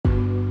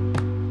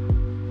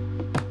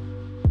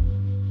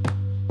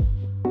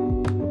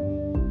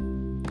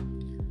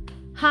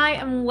Hi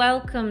and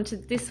welcome to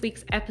this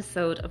week's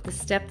episode of the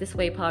Step This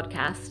Way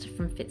podcast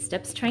from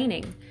FitSteps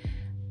Training.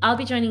 I'll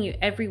be joining you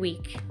every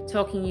week,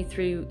 talking you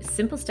through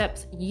simple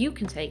steps you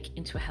can take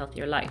into a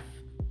healthier life.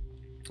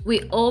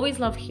 We always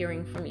love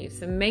hearing from you,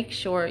 so make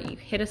sure you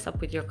hit us up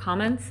with your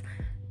comments,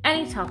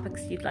 any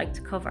topics you'd like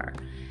to cover,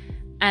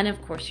 and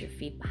of course your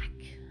feedback.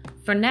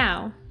 For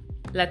now,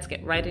 let's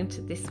get right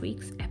into this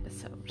week's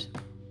episode.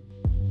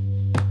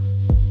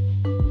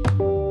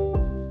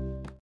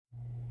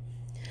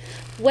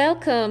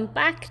 Welcome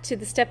back to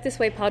the Step This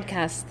Way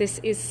podcast. This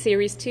is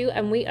series 2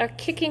 and we are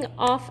kicking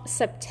off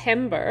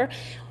September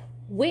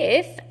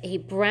with a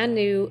brand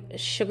new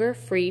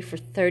sugar-free for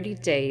 30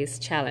 days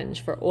challenge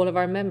for all of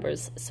our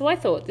members. So I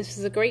thought this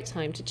was a great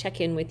time to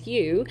check in with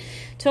you,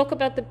 talk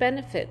about the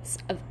benefits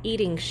of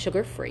eating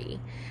sugar-free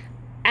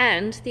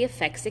and the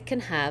effects it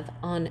can have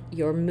on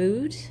your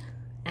mood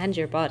and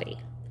your body.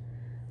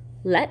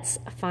 Let's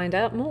find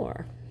out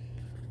more.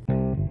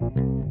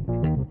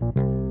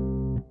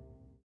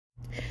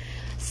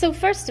 So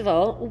first of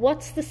all,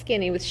 what's the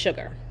skinny with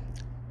sugar?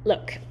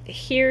 Look,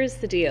 here's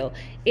the deal.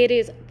 It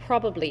is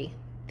probably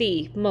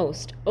the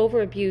most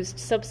overabused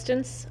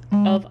substance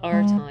of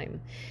our time.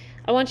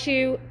 I want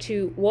you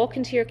to walk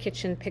into your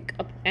kitchen, pick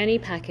up any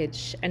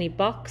package, any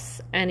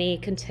box, any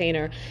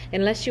container.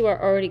 Unless you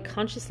are already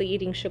consciously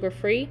eating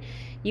sugar-free,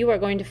 you are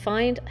going to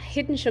find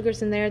hidden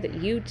sugars in there that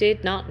you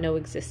did not know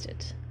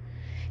existed.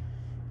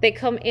 They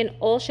come in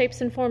all shapes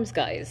and forms,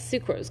 guys.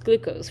 Sucrose,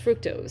 glucose,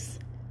 fructose.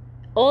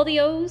 All the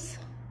O's,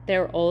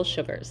 they're all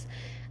sugars.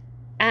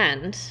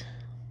 And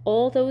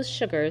all those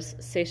sugars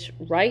sit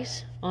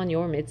right on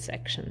your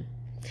midsection.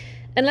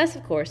 Unless,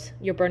 of course,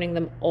 you're burning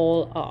them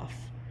all off.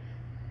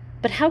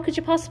 But how could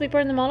you possibly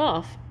burn them all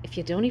off if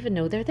you don't even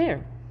know they're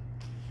there?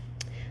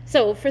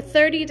 So for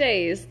 30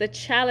 days, the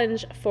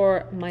challenge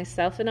for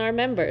myself and our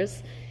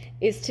members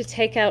is to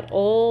take out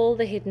all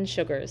the hidden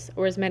sugars,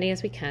 or as many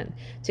as we can,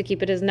 to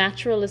keep it as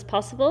natural as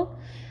possible,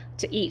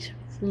 to eat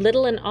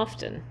little and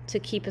often to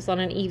keep us on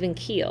an even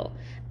keel,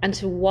 and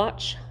to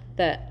watch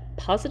the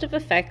positive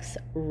effects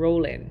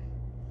roll in.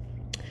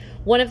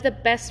 One of the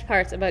best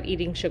parts about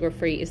eating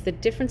sugar-free is the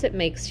difference it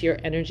makes to your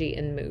energy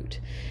and mood.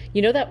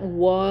 You know that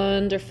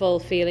wonderful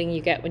feeling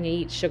you get when you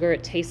eat sugar?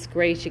 It tastes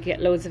great, you get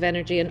loads of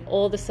energy, and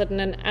all of a sudden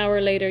an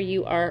hour later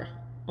you are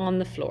on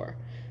the floor,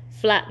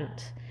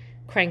 flattened,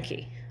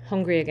 cranky,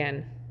 hungry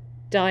again,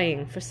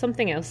 dying for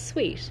something else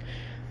sweet.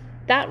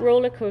 That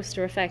roller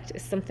coaster effect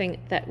is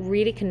something that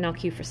really can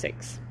knock you for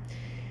six.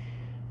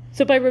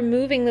 So by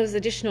removing those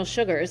additional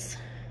sugars,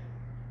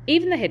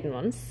 even the hidden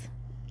ones,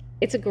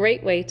 it's a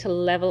great way to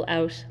level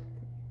out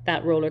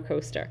that roller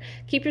coaster.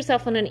 Keep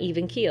yourself on an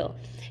even keel.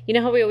 You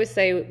know how we always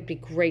say it would be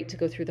great to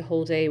go through the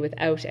whole day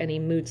without any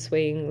mood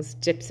swings,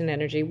 dips in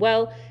energy?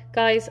 Well,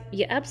 guys,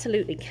 you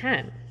absolutely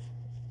can.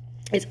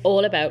 It's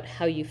all about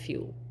how you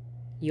fuel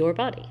your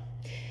body.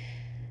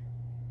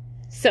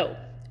 So,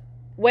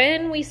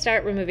 when we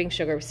start removing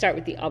sugar, we start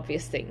with the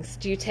obvious things.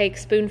 Do you take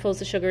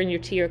spoonfuls of sugar in your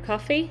tea or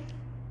coffee?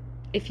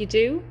 If you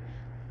do,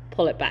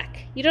 pull it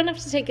back. You don't have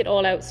to take it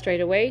all out straight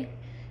away.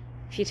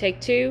 If you take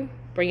 2,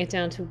 bring it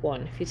down to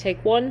 1. If you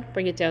take 1,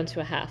 bring it down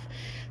to a half.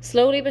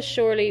 Slowly but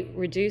surely,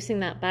 reducing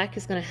that back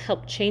is going to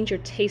help change your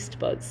taste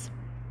buds,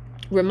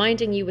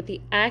 reminding you what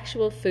the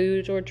actual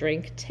food or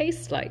drink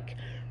tastes like.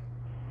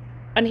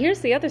 And here's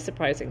the other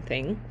surprising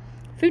thing.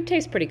 Food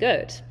tastes pretty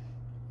good.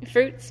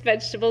 Fruits,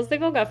 vegetables,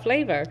 they've all got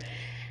flavor.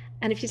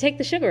 And if you take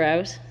the sugar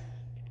out,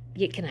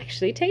 you can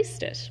actually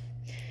taste it.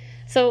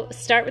 So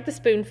start with the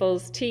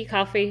spoonfuls, tea,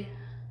 coffee,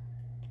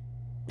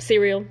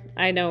 cereal.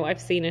 I know, I've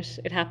seen it.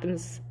 It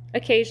happens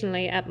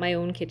occasionally at my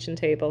own kitchen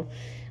table.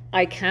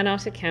 I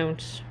cannot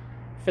account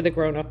for the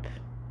grown-up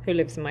who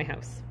lives in my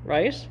house,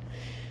 right?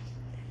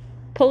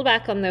 Pull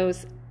back on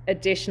those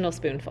additional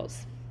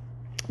spoonfuls.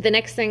 The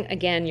next thing,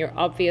 again, your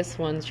obvious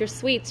ones, your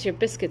sweets, your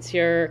biscuits,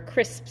 your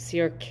crisps,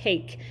 your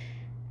cake,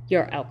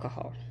 your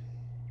alcohol.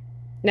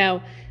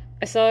 Now,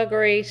 I saw a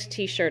great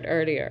t-shirt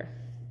earlier.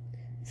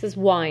 It says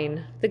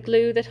wine, the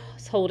glue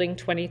that's holding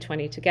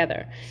 2020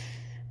 together.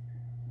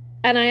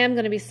 And I am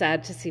going to be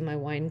sad to see my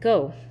wine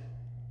go.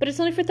 But it's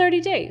only for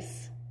 30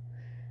 days.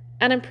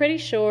 And I'm pretty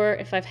sure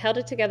if I've held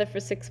it together for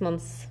 6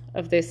 months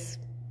of this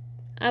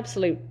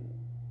absolute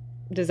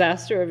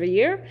disaster of a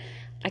year,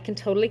 I can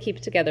totally keep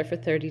it together for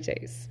 30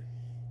 days.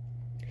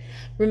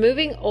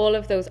 Removing all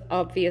of those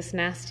obvious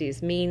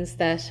nasties means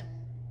that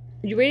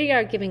you really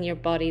are giving your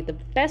body the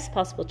best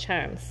possible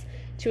chance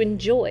to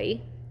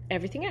enjoy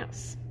everything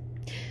else.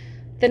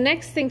 The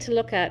next thing to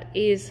look at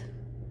is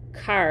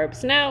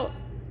carbs. Now,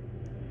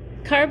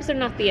 carbs are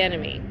not the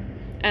enemy,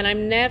 and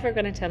I'm never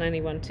going to tell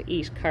anyone to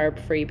eat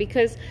carb-free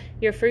because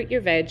your fruit,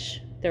 your veg,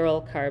 they're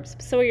all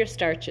carbs. So are your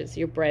starches,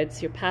 your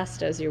breads, your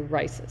pastas, your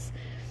rices.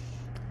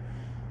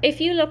 If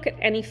you look at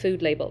any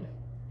food label,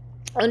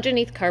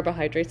 underneath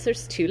carbohydrates,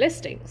 there's 2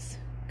 listings: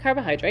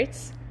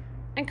 carbohydrates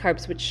and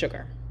carbs with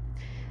sugar.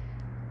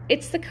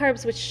 It's the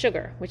carbs with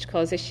sugar which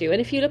cause issue. And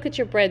if you look at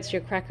your breads,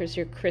 your crackers,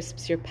 your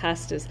crisps, your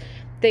pastas,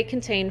 they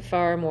contain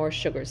far more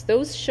sugars.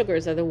 Those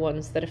sugars are the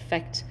ones that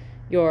affect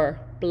your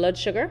blood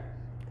sugar,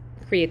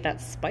 create that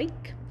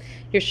spike.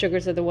 Your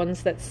sugars are the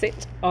ones that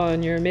sit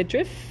on your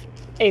midriff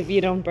if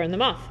you don't burn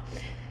them off.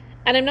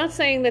 And I'm not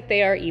saying that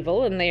they are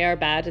evil and they are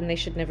bad and they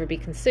should never be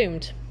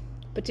consumed.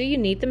 But do you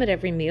need them at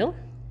every meal?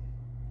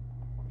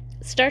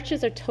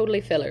 Starches are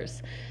totally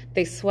fillers.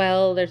 They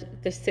swell,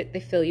 they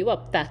fill you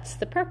up. That's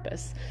the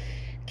purpose.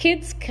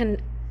 Kids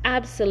can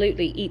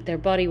absolutely eat their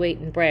body weight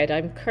in bread.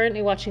 I'm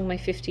currently watching my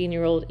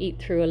 15-year-old eat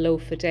through a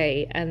loaf a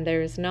day, and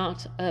there's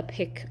not a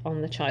pick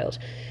on the child.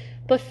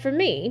 But for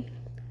me,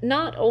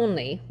 not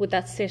only would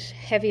that sit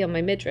heavy on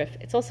my midriff,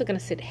 it's also going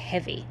to sit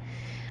heavy.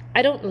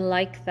 I don't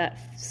like that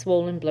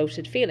swollen,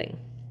 bloated feeling.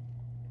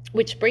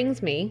 Which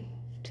brings me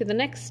to the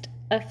next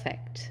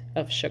effect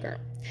of sugar.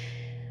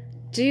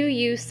 Do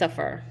you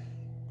suffer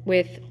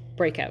with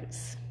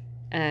breakouts,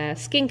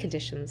 skin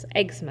conditions,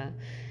 eczema,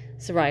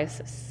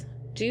 psoriasis?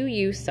 Do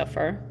you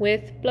suffer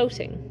with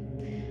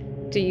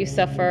bloating? Do you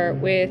suffer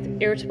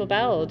with irritable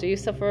bowel? Do you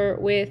suffer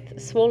with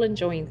swollen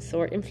joints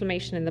or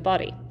inflammation in the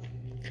body?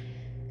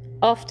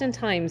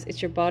 Oftentimes,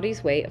 it's your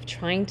body's way of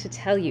trying to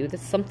tell you that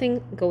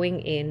something going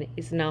in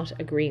is not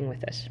agreeing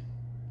with it.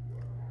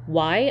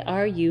 Why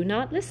are you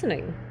not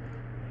listening?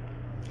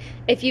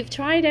 If you've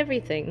tried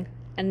everything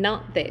and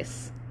not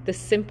this, the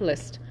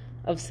simplest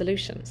of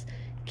solutions,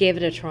 give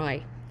it a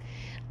try.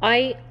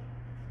 I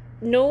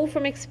know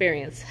from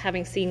experience,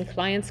 having seen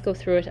clients go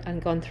through it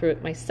and gone through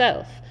it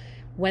myself,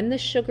 when the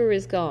sugar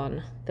is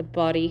gone, the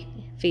body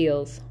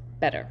feels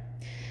better.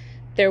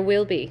 There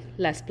will be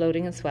less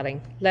bloating and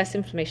swelling, less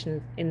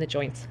inflammation in the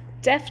joints,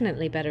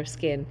 definitely better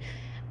skin,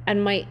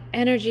 and my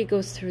energy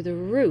goes through the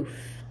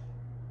roof,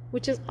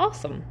 which is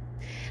awesome,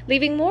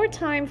 leaving more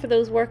time for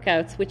those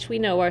workouts, which we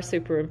know are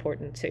super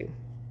important too.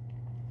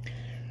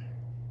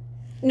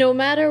 No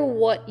matter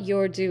what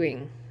you're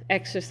doing,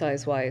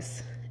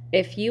 exercise-wise,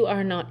 if you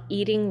are not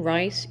eating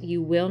right,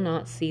 you will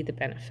not see the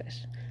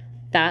benefit.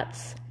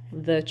 That's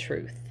the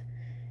truth.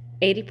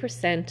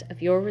 80%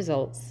 of your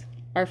results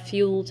are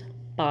fueled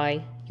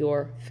by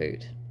your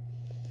food.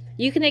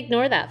 You can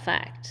ignore that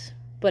fact,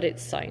 but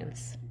it's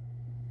science.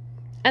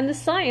 And the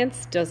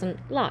science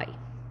doesn't lie.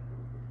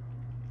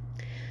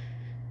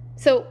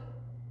 So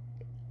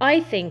I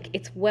think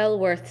it's well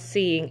worth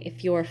seeing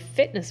if your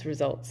fitness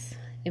results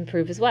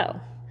improve as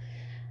well.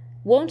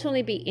 Won't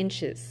only be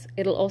inches,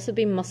 it'll also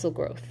be muscle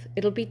growth,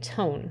 it'll be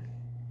tone,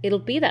 it'll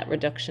be that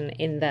reduction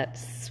in that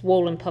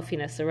swollen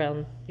puffiness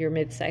around your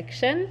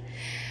midsection.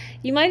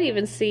 You might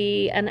even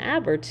see an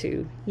ab or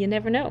two, you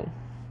never know.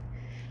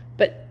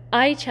 But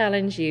I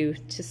challenge you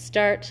to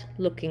start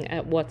looking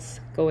at what's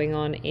going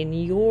on in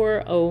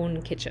your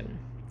own kitchen.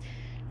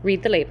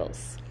 Read the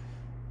labels,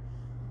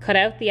 cut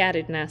out the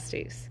added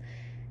nasties,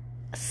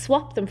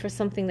 swap them for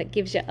something that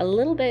gives you a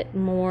little bit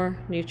more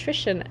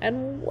nutrition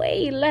and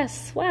way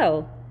less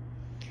swell.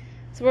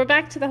 So we're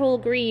back to the whole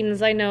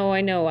greens. I know,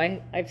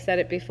 I've said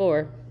it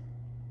before.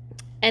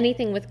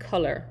 Anything with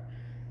color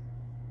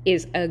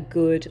is a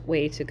good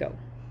way to go.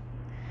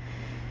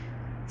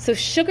 So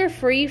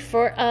sugar-free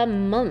for a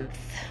month.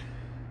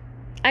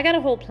 I got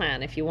a whole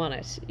plan if you want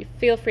it. You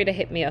feel free to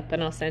hit me up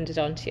and I'll send it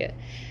on to you.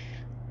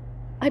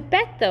 I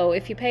bet though,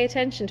 if you pay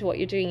attention to what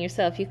you're doing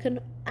yourself, you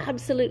can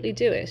absolutely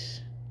do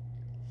it.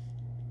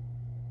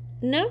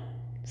 No?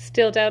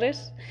 Still doubt it?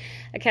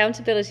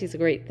 Accountability is a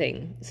great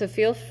thing. So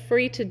feel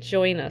free to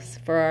join us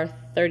for our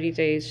 30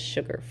 days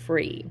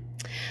sugar-free.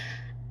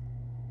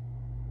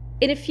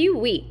 In a few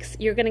weeks,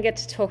 you're going to get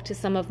to talk to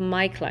some of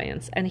my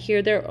clients and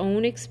hear their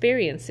own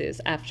experiences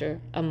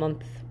after a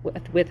month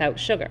without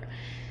sugar.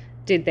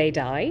 Did they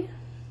die?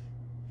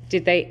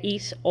 Did they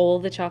eat all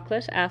the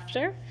chocolate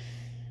after?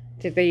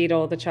 Did they eat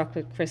all the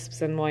chocolate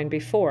crisps and wine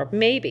before?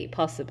 Maybe,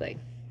 possibly.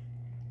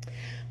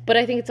 But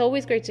I think it's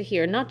always great to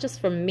hear, not just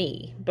from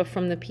me, but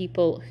from the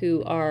people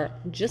who are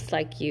just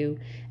like you,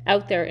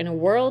 out there in a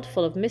world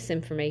full of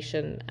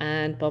misinformation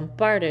and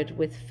bombarded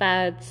with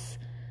fads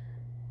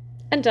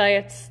and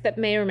diets that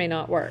may or may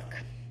not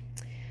work.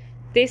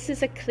 This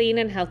is a clean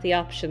and healthy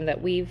option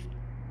that we've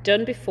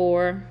done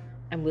before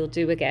and we'll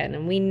do again,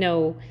 and we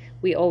know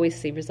we always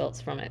see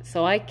results from it.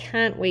 So I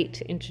can't wait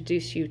to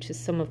introduce you to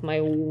some of my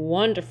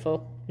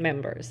wonderful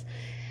members,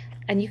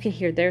 and you can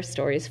hear their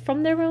stories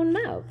from their own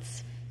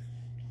mouths.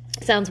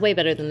 Sounds way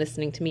better than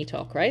listening to me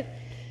talk, right?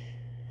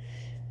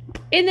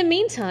 In the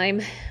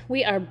meantime,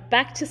 we are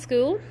back to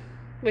school,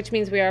 which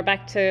means we are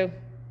back to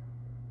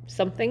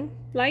something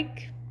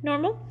like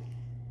normal.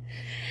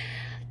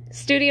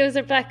 Studios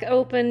are back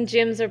open,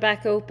 gyms are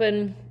back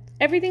open.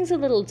 Everything's a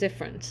little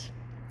different.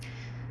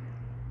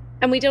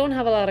 And we don't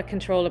have a lot of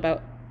control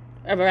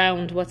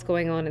around what's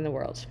going on in the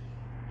world.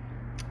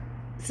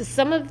 So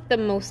some of the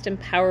most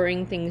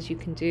empowering things you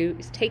can do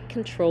is take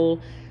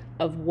control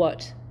of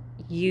what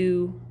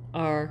you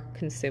are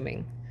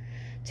consuming.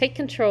 Take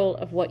control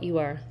of what you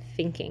are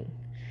thinking.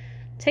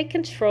 Take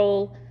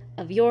control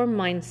of your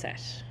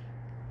mindset.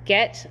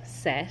 Get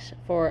set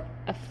for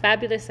a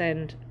fabulous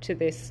end to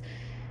this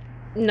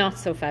not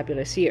so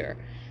fabulous year.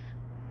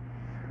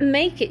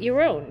 Make it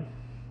your own.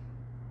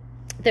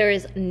 There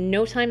is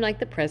no time like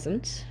the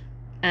present,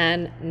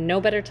 And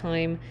no better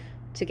time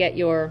to get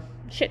your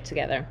shit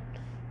together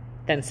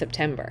than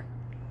September.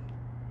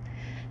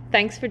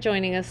 Thanks for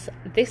joining us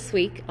this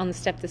week on the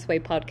Step This Way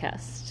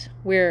podcast.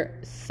 We're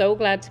so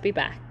glad to be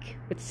back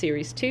with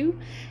Series 2,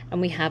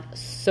 and we have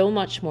so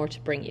much more to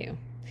bring you.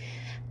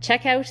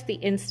 Check out the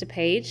Insta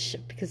page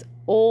because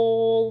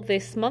all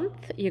this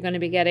month you're going to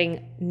be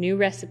getting new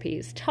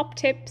recipes, top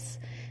tips,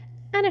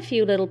 and a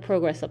few little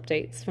progress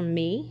updates from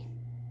me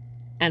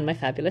and my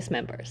fabulous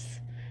members.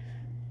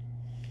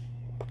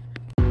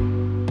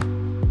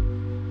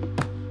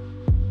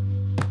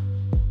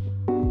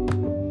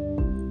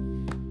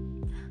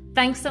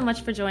 Thanks so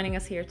much for joining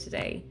us here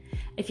today.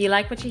 If you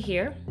like what you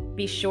hear,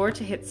 be sure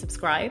to hit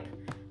subscribe,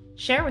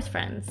 share with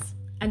friends,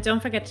 and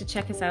don't forget to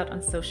check us out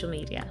on social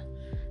media.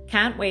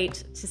 Can't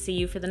wait to see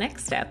you for the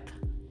next step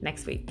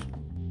next week.